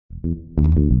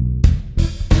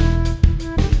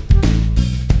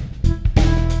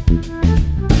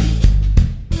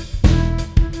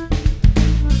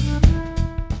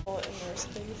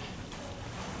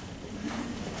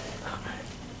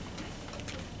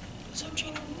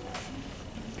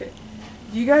Okay.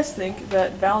 Do you guys think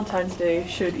that Valentine's Day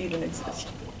should even exist?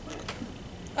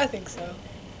 I think so.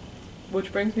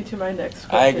 Which brings me to my next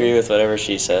question. I agree with whatever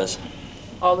she says.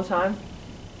 All the time?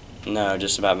 No,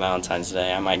 just about Valentine's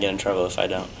Day. I might get in trouble if I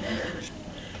don't.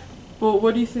 Well,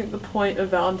 what do you think the point of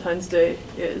Valentine's Day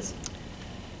is?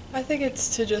 I think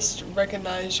it's to just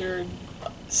recognize your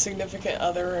significant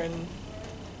other and,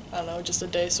 I don't know, just a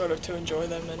day sort of to enjoy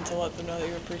them and to let them know that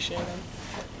you appreciate them.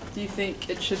 Do you think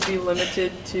it should be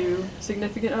limited to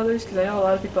significant others? Because I know a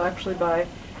lot of people actually buy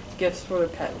gifts for their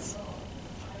pets.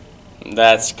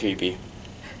 That's creepy.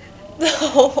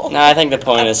 No. No, I think the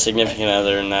point is significant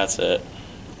other and that's it.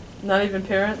 Not even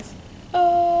parents?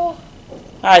 Oh.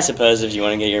 I suppose if you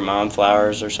want to get your mom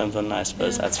flowers or something, I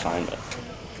suppose that's fine. But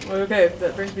Okay,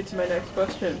 that brings me to my next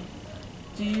question.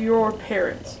 Do your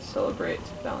parents celebrate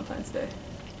Valentine's Day?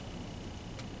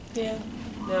 Yeah.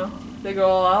 No? They go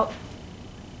all out?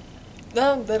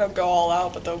 No, they don't go all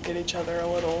out, but they'll get each other a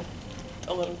little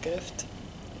gift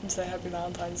and say Happy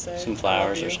Valentine's Day. Some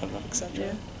flowers love or you, something. etc.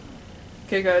 Yeah.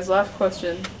 Okay, guys, last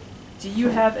question. Do you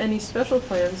have any special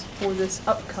plans for this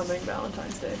upcoming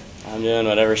Valentine's Day? I'm doing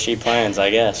whatever she plans, I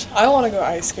guess. I want to go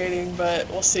ice skating, but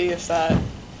we'll see if that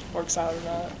works out or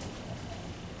not.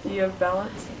 Do you have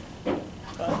balance?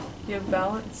 But Do you have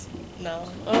balance? no,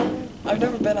 I've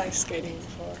never been ice skating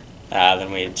before.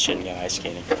 Then we shouldn't go ice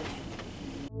skating.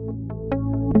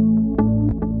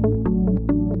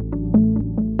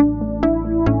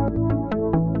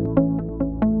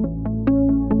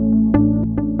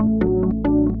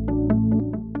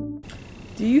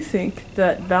 Do you think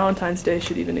that Valentine's Day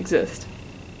should even exist?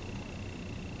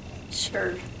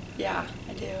 Sure. Yeah,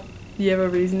 I do. Do you have a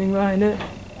reasoning behind it?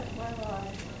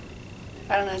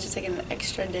 I don't know, just like an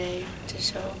extra day to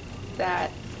show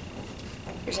that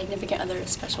your significant other is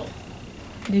special.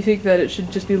 Do you think that it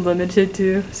should just be limited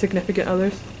to significant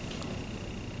others?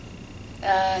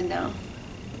 No.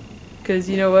 Because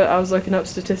you know what, I was looking up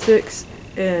statistics,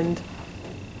 and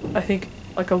I think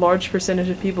like a large percentage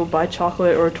of people buy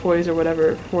chocolate or toys or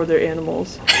whatever for their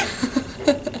animals.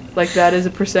 Like that is a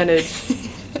percentage,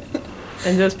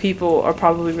 and those people are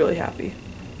probably really happy.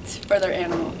 It's for their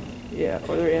animal. Yeah,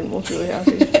 or their animals really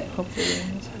happy. Hopefully their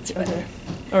animals That's happy. funny.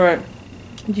 Okay. Alright.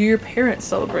 Do your parents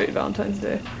celebrate Valentine's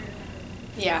Day?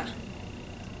 Yeah.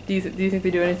 Do you think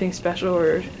they do anything special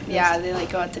or Yeah, they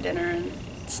like go out to dinner and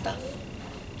stuff.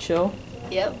 chill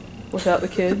Yep. without the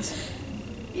kids?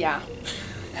 Yeah.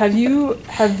 Have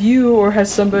you or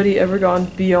has somebody ever gone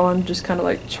beyond just kind of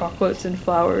like chocolates and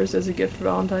flowers as a gift for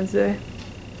Valentine's Day?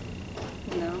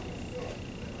 No.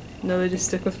 No, they just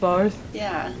stick with flowers?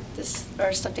 Yeah. Just or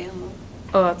a stuffed animal.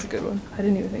 Oh, that's a good one. I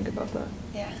didn't even think about that.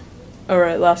 Yeah.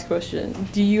 Alright, last question.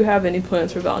 Do you have any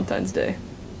plans for Valentine's Day?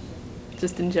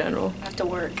 Just in general. I have to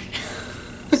work.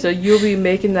 So you'll be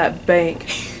making that bank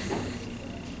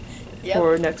Yep.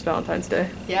 for next Valentine's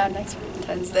Day. Yeah, next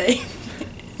Valentine's Day.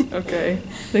 Okay.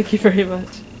 Thank you very much.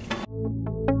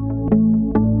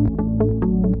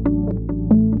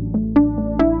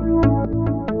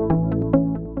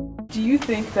 Do you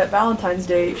think that Valentine's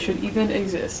Day should even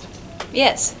exist?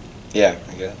 Yes, Yeah,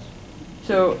 I guess.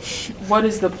 So, what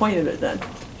is the point of it then?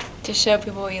 to show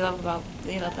people what you love them.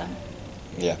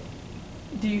 Yeah.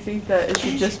 Do you think that it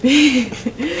should just be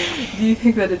do you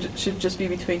think that it should just be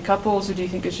between couples, or do you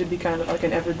think it should be kind of like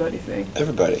an everybody thing?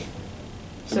 Everybody.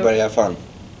 So- Everybody have fun.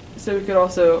 So we could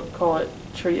also call it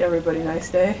Treat Everybody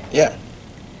Nice Day Yeah.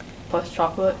 plus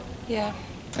chocolate. Yeah. And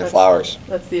That's- flowers.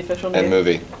 That's the official name. And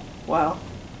movie. Wow.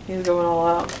 He's going all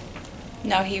out.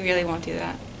 No, he really won't do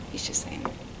that. He's just saying.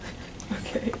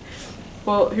 Okay.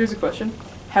 Well, here's a question.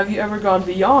 Have you ever gone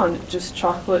beyond just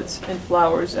chocolates and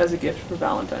flowers as a gift for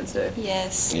Valentine's Day?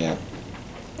 Yes. Yeah.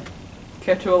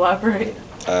 Care to elaborate?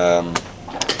 Took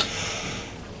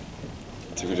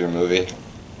her to a movie.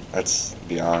 That's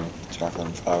beyond chocolate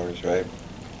and flowers, right?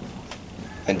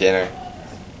 And dinner.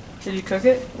 Did you cook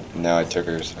it? No, I took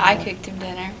her. I somewhere. cooked him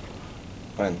dinner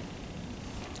When?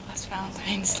 last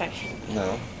Valentine's Day.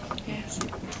 No. Yes.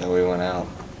 No, we went out.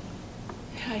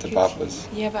 I To cooked- Papa's.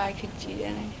 Yeah, but I cooked you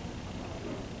dinner.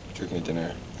 Took me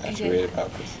dinner after did. we ate at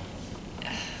Papa's.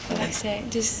 What did I say?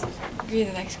 Just read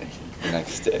the next question. The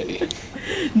next day.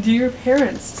 Do your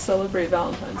parents celebrate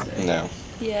Valentine's Day? No.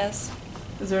 Yes.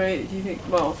 Is there any, do you think,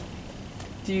 well,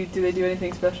 do they do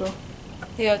anything special?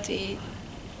 They go out to eat.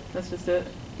 That's just it?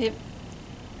 Yep.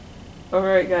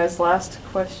 Alright guys, last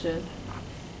question.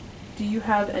 do you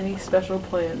have any special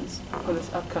plans for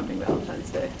this upcoming Valentine's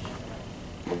Day?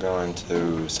 We're going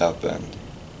to South Bend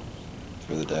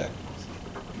for the day.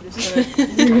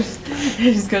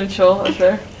 You're just gonna chill up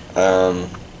there? I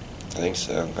think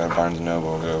so. Go to Barnes &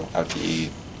 Noble, go out to eat,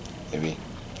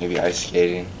 maybe ice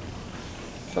skating,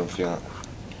 if I'm feeling.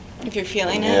 If you're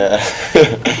feeling it. Yeah.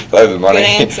 If I have the money. Good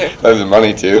answer. If I have the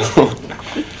money to.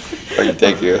 I can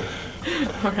take you.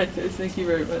 All right, guys. Thank you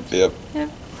very much. Yep. Yep.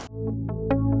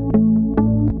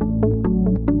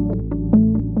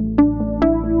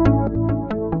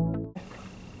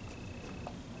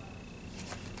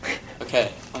 Okay,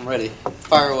 I'm ready.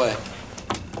 Fire away.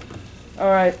 All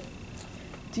right.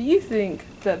 Do you think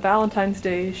that Valentine's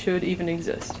Day should even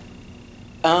exist?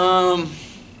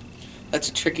 That's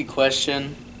a tricky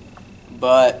question,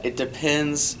 but it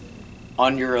depends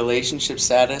on your relationship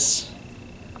status.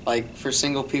 Like, for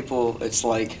single people, it's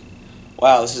like,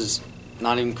 wow, this is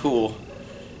not even cool.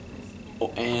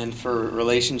 And for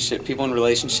people in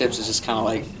relationships, it's just kind of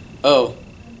like, oh,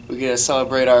 we get to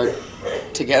celebrate our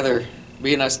together,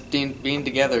 being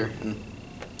together, and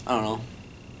I don't know.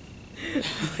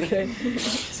 Okay.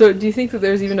 So, do you think that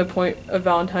there's even a point of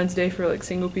Valentine's Day for like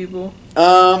single people?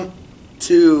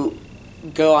 To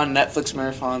go on Netflix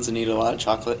marathons and eat a lot of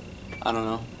chocolate. I don't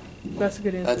know. That's a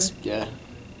good answer. Yeah.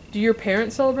 Do your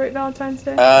parents celebrate Valentine's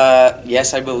Day?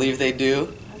 Yes, I believe they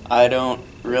do. I don't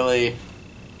really.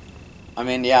 I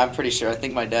mean, yeah, I'm pretty sure. I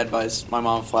think my dad buys my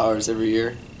mom flowers every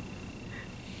year.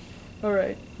 All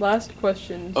right. Last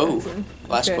question. Oh, Jensen.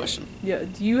 last Okay. question. Yeah.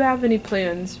 Do you have any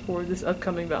plans for this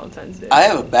upcoming Valentine's Day? I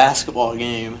have a basketball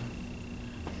game.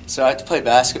 So I have to play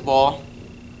basketball,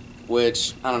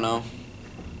 which, I don't know,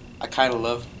 I kind of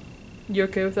love. You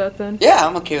okay with that then? Yeah,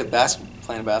 I'm okay with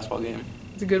playing a basketball game.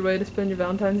 It's a good way to spend your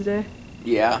Valentine's Day.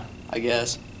 Yeah, I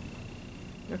guess.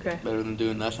 Okay. Better than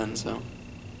doing nothing, so.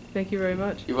 Thank you very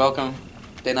much. You're welcome.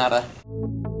 De nada.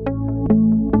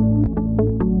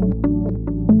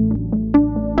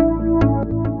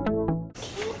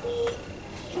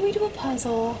 Can we do a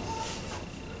puzzle?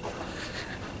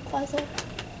 Puzzle?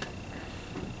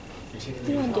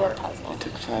 We want to do a puzzle. It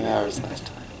took 5 hours last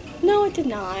time. No, it did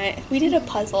not. We did a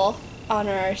puzzle on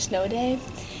our snow day.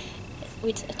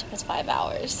 It took us 5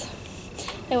 hours.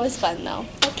 It was fun though.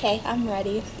 Okay, I'm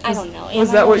ready. I don't know.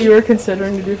 Was that what you were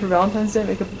considering to do for Valentine's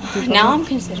Day? Now I'm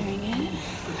considering it.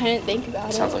 I didn't think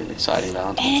about Sounds it. like an exciting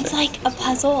Valentine's And it's Day. like a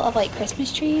puzzle of like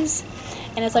Christmas trees,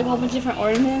 and it's like a whole bunch of different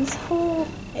ornaments. Oh,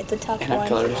 it's a tough And I'm one.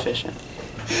 color deficient.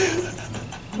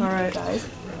 All right, guys.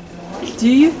 Do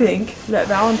you think that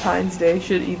Valentine's Day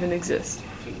should even exist?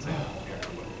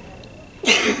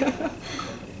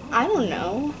 I don't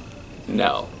know.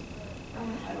 No.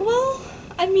 Well,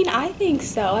 I mean, I think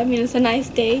so. I mean, it's a nice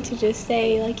day to just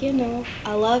say, like, you know,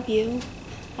 I love you.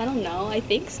 I don't know. I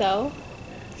think so.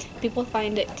 People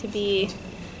find it to be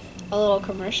a little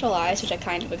commercialized, which I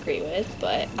kind of agree with,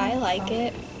 but I like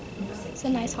it. It's a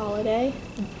nice holiday.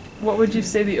 What would you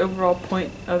say the overall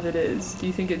point of it is? Do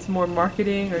you think it's more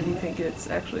marketing, or do you think it's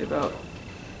actually about...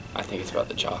 I think it's about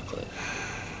the chocolate.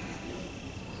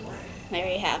 There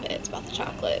you have it. It's about the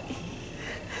chocolate.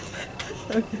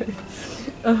 Okay.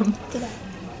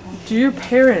 Do your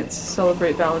parents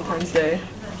celebrate Valentine's Day?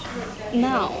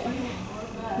 No.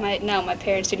 My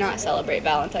parents do not celebrate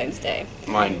Valentine's Day.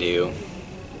 Mine do.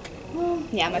 Well,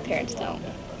 yeah, my parents don't.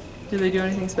 Do they do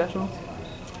anything special?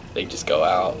 They just go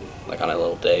out, like on a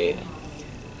little date.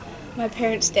 My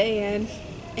parents stay in,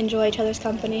 enjoy each other's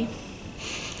company.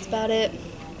 That's about it.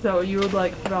 Is that what you would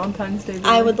like for Valentine's Day?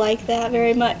 I would like that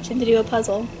very much, and to do a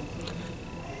puzzle.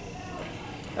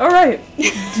 All right.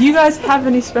 Do you guys have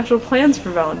any special plans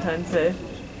for Valentine's Day?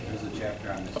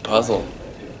 A puzzle.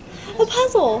 A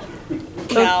puzzle?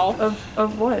 No.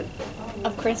 Of what?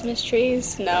 Of Christmas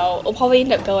trees? No. We'll probably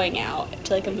end up going out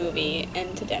to like a movie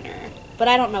and to dinner. But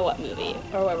I don't know what movie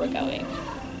or where we're going.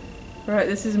 All right.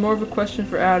 This is more of a question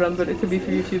for Adam, but it could be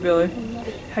for you too, Billy.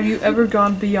 Have you ever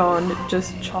gone beyond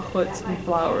just chocolates and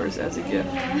flowers as a gift?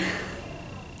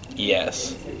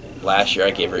 Yes. Last year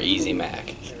I gave her Easy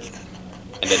Mac.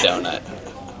 And a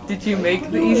donut. Did you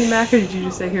make the Easy Mac, or did you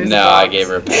just say here's No, the box? I gave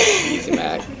her a pack of Easy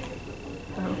Mac.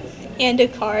 Oh. And a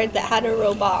card that had a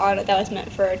robot on it that was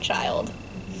meant for a child.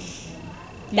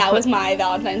 That was my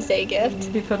Valentine's Day gift.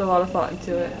 He put a lot of thought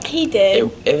into it. He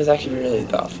did. It was actually really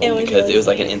thoughtful It was because really it was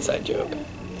like an sweet. inside joke.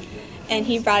 And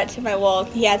he brought it to my wall.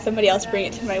 He had somebody else bring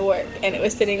it to my work, and it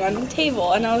was sitting on the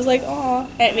table. And I was like, "Aw,"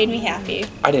 and it made me happy.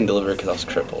 I didn't deliver it because I was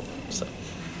crippled. So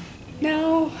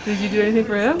No, Did you do anything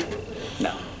for him?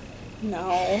 no.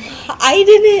 no, I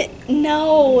didn't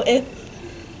know if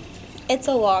it's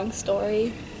a long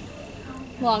story.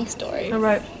 long story. All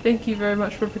right. Thank you very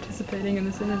much for participating in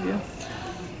this interview.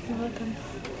 You're welcome.